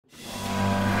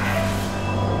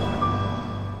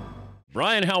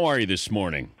Brian, how are you this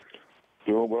morning?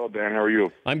 Doing well, Dan. How are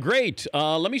you? I'm great.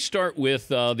 Let me start with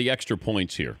the extra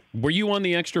points here. Were you on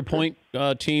the extra point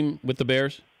team with the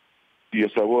Bears?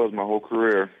 Yes, I was my whole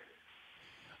career.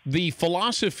 The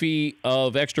philosophy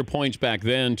of extra points back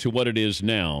then to what it is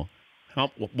now,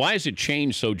 why has it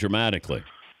changed so dramatically?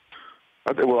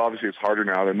 I think, well, obviously it's harder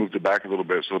now. They moved it back a little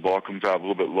bit, so the ball comes out a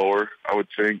little bit lower, I would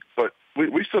think. But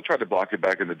we still tried to block it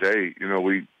back in the day. You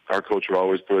know, our coach would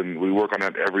always we work on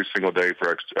that every single day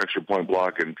for extra point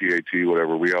block and PAT,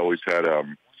 whatever. We always had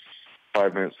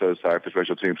 5 minutes set aside for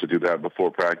special teams to do that before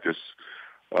practice.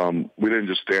 We didn't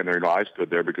just stand there. You know, I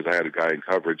stood there because I had a guy in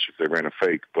coverage if they ran a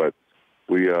fake. But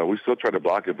we still tried to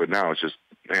block it. But now it's just,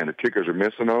 man, the kickers are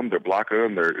missing them. They're blocking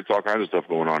them. It's all kinds of stuff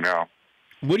going on now.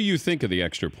 What do you think of the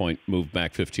extra point move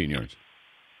back 15 yards?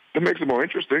 It makes it more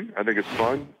interesting. I think it's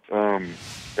fun.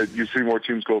 You see more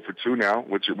teams go for two now,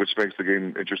 which makes the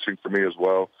game interesting for me as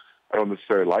well. I don't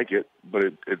necessarily like it, but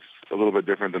it's a little bit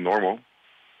different than normal.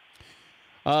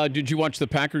 Did you watch the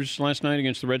Packers last night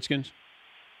against the Redskins?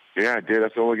 Yeah, I did.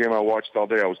 That's the only game I watched all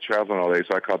day. I was traveling all day,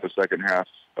 so I caught the second half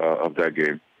of that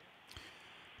game.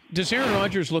 Does Aaron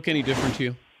Rodgers look any different to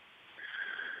you?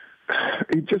 I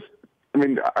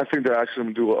think they're asking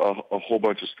him to do a whole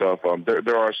bunch of stuff.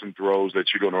 There are some throws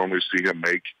that you don't normally see him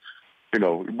make. You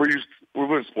know, we've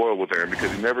been spoiled with Aaron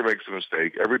because he never makes a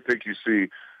mistake. Every pick you see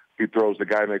he throws, the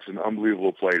guy makes an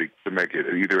unbelievable play to make it.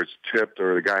 Either it's tipped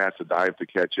or the guy has to dive to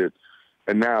catch it.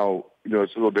 And now, you know,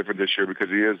 it's a little different this year because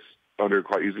he's under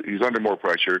more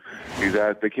pressure.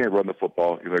 They can't run the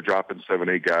football. You know, they're dropping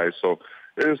 7-8 guys, so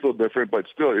it is a little different. But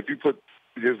still, if you put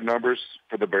his numbers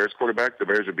for the Bears quarterback, the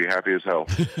Bears would be happy as hell.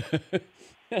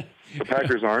 The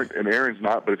Packers aren't, and Aaron's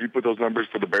not. But if you put those numbers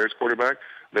for the Bears quarterback,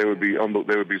 they would be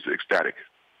ecstatic.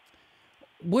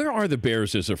 Where are the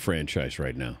Bears as a franchise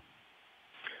right now?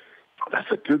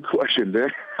 That's a good question,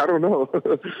 man. I don't know.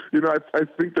 You know, I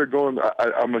think they're going.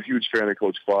 I'm a huge fan of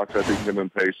Coach Fox. I think him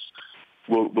and Pace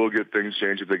will get things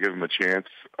changed if they give him a chance.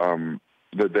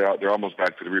 They're almost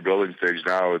back to the rebuilding stage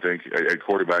now. I think at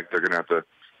quarterback they're going to have to.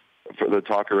 The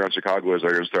talk around Chicago is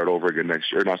they're going to start over again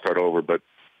next year. Not start over, but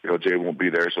you know Jay won't be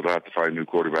there, so they'll have to find a new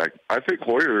quarterback. I think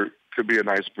Hoyer could be a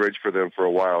nice bridge for them for a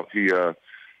while. He's done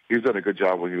a good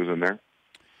job when he was in there.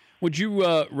 Would you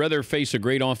rather face a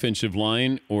great offensive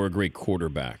line or a great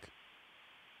quarterback?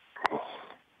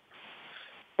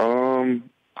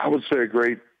 I would say a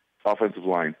great offensive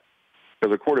line.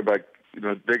 As a quarterback, you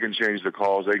know, they can change the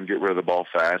calls. They can get rid of the ball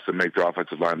fast and make their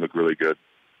offensive line look really good.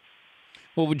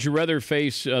 Well, would you rather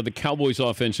face the Cowboys'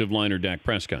 offensive line or Dak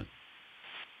Prescott?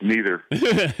 Neither.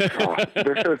 Man,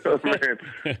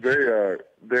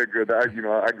 they're good. I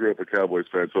grew up a Cowboys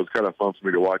fan, so it's kind of fun for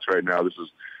me to watch right now. This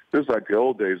is like the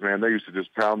old days, man. They used to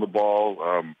just pound the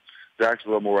ball. Dak's a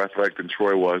little more athletic than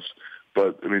Troy was.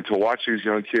 But, I mean, to watch these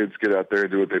young kids get out there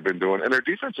and do what they've been doing. And their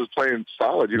defense is playing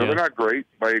solid. You know, They're not great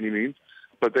by any means,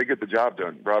 but they get the job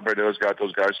done. Rob Randall's got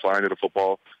those guys flying to the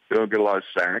football. They don't get a lot of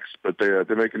sacks, but they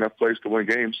make enough plays to win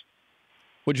games.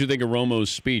 What did you think of Romo's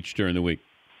speech during the week?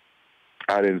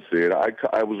 I didn't see it.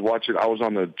 I was watching. I was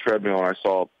on the treadmill and I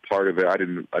saw part of it. I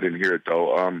didn't hear it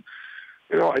though.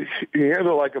 You know, he handled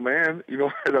it like a man. You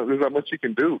know, there's not much he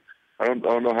can do. I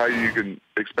don't know how you can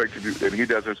expect to do, and he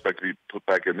doesn't expect to be put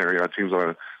back in there. You know, team's on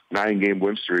a 9-game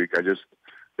win streak. It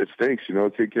stinks. You know,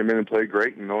 the kid came in and played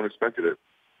great, and no one expected it.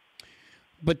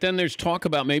 But then there's talk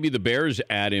about maybe the Bears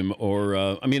add him,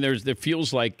 or there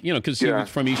feels like, you know, because he's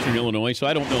from Eastern Illinois, so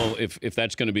I don't know if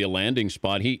that's going to be a landing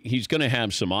spot. He's going to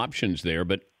have some options there,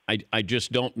 but I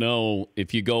just don't know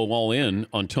if you go all in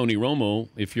on Tony Romo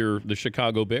if you're the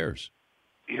Chicago Bears.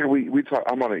 Yeah, we talk.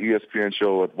 I'm on an ESPN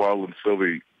show with Wild and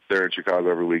Sylvie there in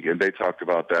Chicago every week, and they talked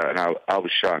about that, and I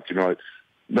was shocked. You know,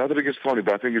 nothing against Tony,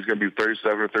 but I think he's going to be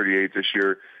 37 or 38 this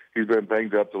year. He's been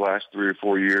banged up the last 3 or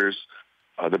 4 years.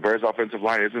 The Bears' offensive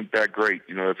line isn't that great.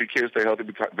 You know, if he can't stay healthy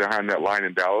behind that line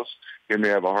in Dallas, he may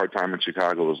have a hard time in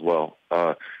Chicago as well.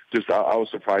 I was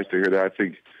surprised to hear that. I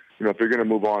think, you know, if you're going to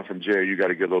move on from Jay, you got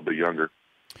to get a little bit younger.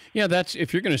 Yeah, that's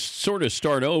if you're going to sort of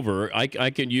start over. I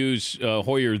could use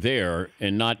Hoyer there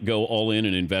and not go all in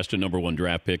and invest a number 1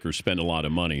 draft pick or spend a lot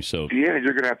of money. So yeah,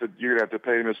 you're going to have to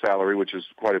pay him his salary, which is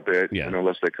quite a bit. Yeah. You know,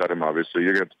 unless they cut him, obviously,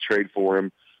 you're going to have to trade for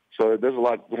him. So there's a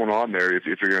lot going on there if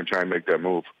you're going to try and make that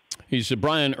move. He's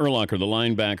Brian Urlacher, the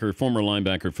linebacker, former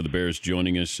linebacker for the Bears,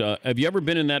 joining us. Have you ever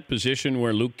been in that position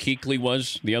where Luke Kuechly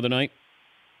was the other night?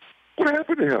 What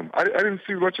happened to him? I didn't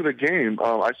see much of the game.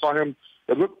 I saw him.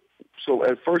 So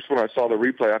at first when I saw the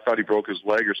replay, I thought he broke his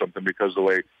leg or something because the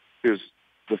way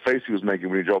the face he was making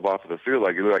when he drove off of the field,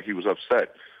 like it looked like he was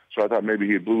upset. So I thought maybe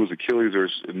he blew his Achilles or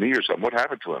his knee or something. What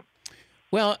happened to him?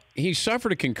 Well, he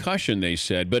suffered a concussion, they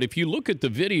said. But if you look at the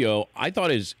video, I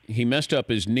thought he messed up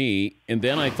his knee, and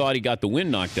then I thought he got the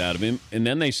wind knocked out of him. And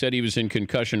then they said he was in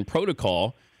concussion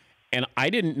protocol. And I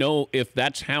didn't know if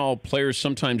that's how players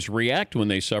sometimes react when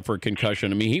they suffer a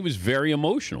concussion. I mean, he was very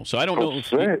emotional. So I don't know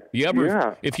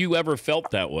if you ever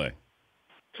felt that way.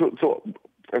 So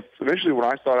initially when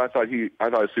I thought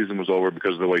his season was over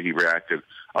because of the way he reacted.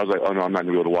 I was like, oh, no, I'm not going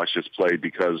to be able to watch this play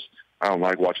because I don't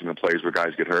like watching the plays where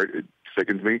guys get hurt. It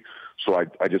sickens me. So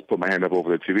I just put my hand up over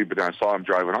the TV. But then I saw him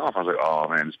driving off. I was like, oh,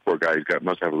 man, this poor guy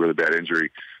must have a really bad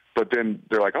injury. But then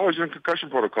they're like, oh, he's in concussion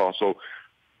protocol. So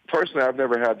personally, I've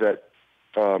never had that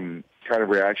kind of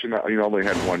reaction. I only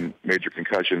had one major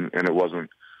concussion, and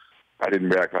I didn't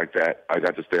react like that. I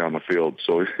got to stay on the field.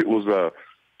 So it was a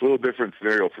little different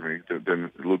scenario for me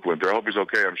than Luke went through. I hope he's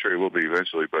okay. I'm sure he will be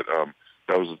eventually. But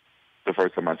that was the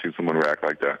first time I've seen someone react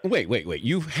like that. Wait.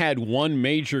 You've had one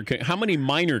major how many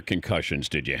minor concussions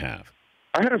did you have?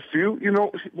 I had a few.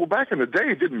 Well, back in the day,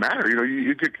 it didn't matter.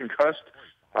 You get concussed.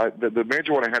 The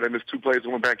major one I had, I missed 2 plays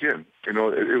and went back in.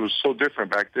 It was so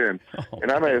different back then.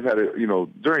 And I may have had it,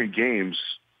 during games,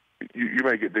 you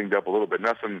may get dinged up a little bit.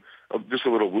 Nothing, just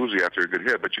a little woozy after a good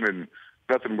hit, but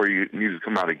nothing where you needed to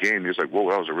come out of the game. You're just like, whoa,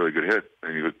 that was a really good hit.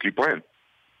 And you would keep playing.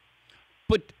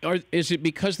 But is it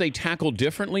because they tackle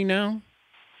differently now?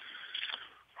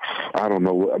 I don't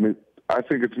know. I mean, I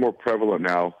think it's more prevalent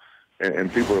now,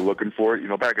 and people are looking for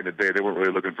it. Back in the day, they weren't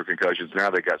really looking for concussions. Now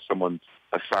they got someone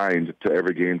assigned to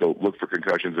every game to look for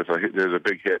concussions. If there's a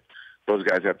big hit, those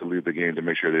guys have to leave the game to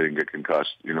make sure they didn't get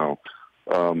concussed.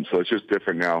 So it's just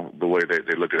different now, the way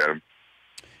they look at them.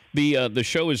 The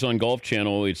show is on Golf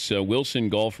Channel. It's a Wilson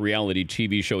Golf reality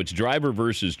TV show. It's Driver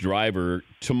versus Driver.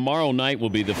 Tomorrow night will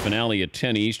be the finale at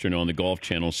 10 Eastern on the Golf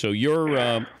Channel. So you're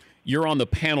on the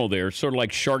panel there, sort of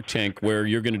like Shark Tank, where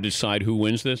you're going to decide who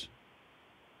wins this?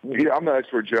 Yeah, I'm the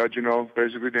expert judge,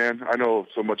 basically, Dan. I know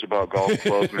so much about golf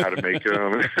clubs and how to make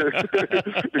them.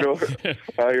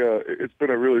 It's been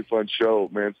a really fun show,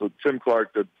 man. So Tim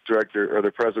Clark, the director or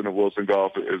the president of Wilson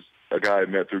Golf, is a guy I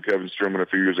met through Kevin Sturman a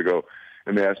few years ago,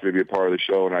 and they asked me to be a part of the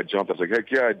show, and I jumped. I was like,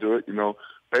 heck yeah, I'd do it.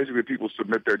 Basically people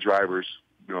submit their drivers,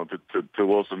 to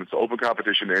Wilson. It's an open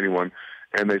competition to anyone,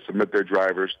 and they submit their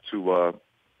drivers to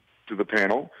the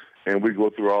panel. And we go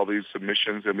through all these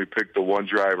submissions, and we pick the one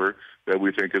driver that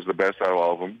we think is the best out of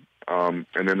all of them.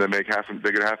 And then they get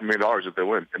 $500,000 if they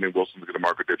win. And then Wilson's going to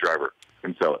market their driver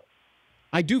and sell it.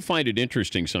 I do find it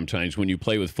interesting sometimes when you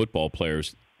play with football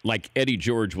players. Like Eddie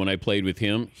George, when I played with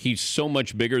him, he's so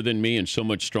much bigger than me and so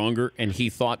much stronger. And he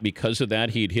thought because of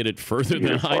that, he'd hit it further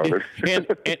than I did.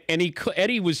 And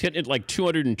Eddie was hitting it like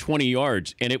 220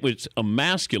 yards, and it was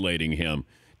emasculating him.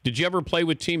 Did you ever play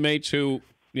with teammates who,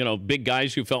 big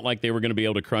guys who felt like they were going to be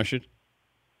able to crush it?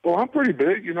 Well, I'm pretty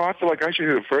big. I feel like I should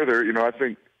hit it further. I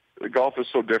think golf is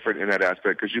so different in that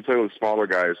aspect because you play with smaller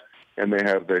guys, and they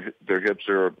have their hips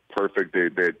are perfect.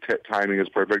 Their timing is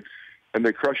perfect, and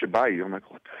they crush it by you. I'm like,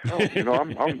 what the hell?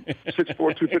 I'm 6'4",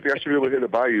 250. I should be able to hit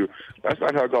it by you. That's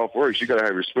not how golf works. You got to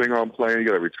have your swing on playing. You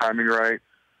got to have your timing right.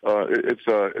 It's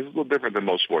a little different than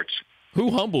most sports. Who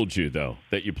humbled you though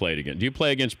that you played against? Do you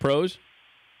play against pros?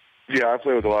 Yeah, I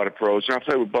play with a lot of pros. I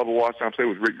play with Bubba Watson. I play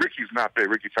with Ricky's not big.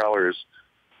 Ricky Fowler is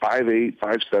 5'8",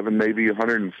 5'7", maybe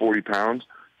 140 pounds.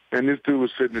 And this dude was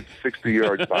sitting at 60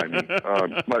 yards by me.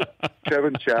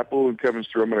 Kevin Chappell and Kevin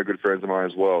Sturman are good friends of mine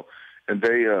as well. And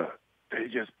they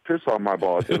just piss on my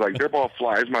ball. It's like their ball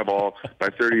flies my ball by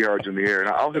 30 yards in the air. And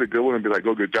I'll hit a good one and be like,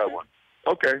 go good, got one.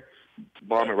 Okay.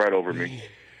 Bomb it right over me.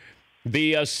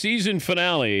 The season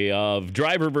finale of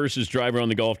Driver versus Driver on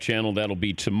the Golf Channel, that'll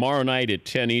be tomorrow night at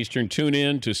 10 Eastern. Tune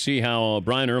in to see how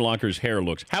Brian Urlacher's hair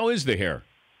looks. How is the hair?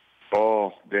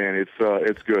 Oh, Dan,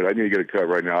 it's good. I need to get it cut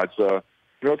right now. It's to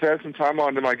have some time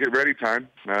on to my get ready time.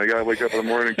 I got to wake up in the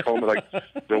morning and comb it. Like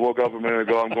I woke up a minute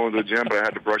ago, I'm going to the gym, but I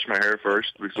had to brush my hair first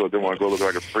because I didn't want to go look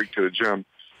like a freak to the gym.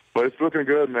 But it's looking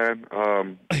good, man.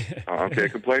 I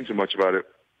can't complain too much about it.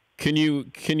 Could you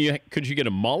get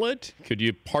a mullet? Could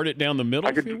you part it down the middle?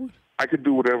 I could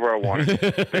do whatever I want,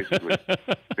 basically.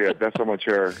 Yeah, that's how much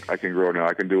hair I can grow now.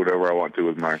 I can do whatever I want to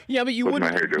with my Yeah, but you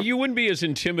wouldn't be as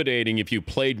intimidating if you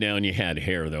played now and you had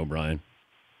hair, though, Brian.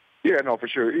 Yeah, no, for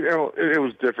sure. It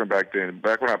was different back then.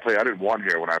 Back when I played, I didn't want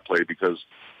hair when I played because,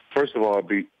 first of all,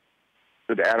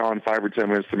 it'd add on 5 or 10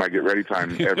 minutes to my get ready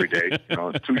time every day. 2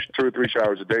 or 3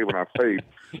 showers a day when I played.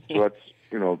 So that's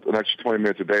an extra 20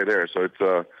 minutes a day there. So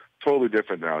it's totally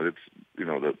different now. It's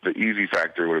the easy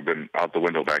factor would have been out the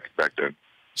window back then.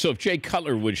 So if Jay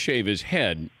Cutler would shave his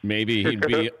head, maybe he'd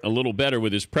be a little better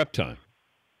with his prep time.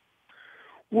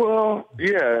 Well,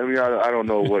 yeah. I mean, I don't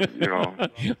know what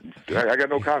I got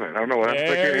no comment. I don't know what. I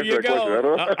can't answer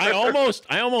that question.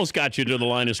 I almost got you to the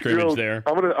line of scrimmage there.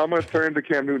 I'm gonna turn to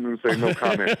Cam Newton and say no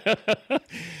comment.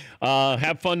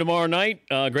 Have fun tomorrow night.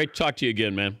 Great to talk to you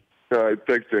again, man. All right,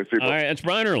 thanks, Dan. All right, that's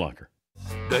Brian Urlacher.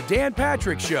 The Dan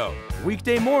Patrick Show,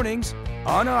 weekday mornings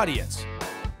on Audience.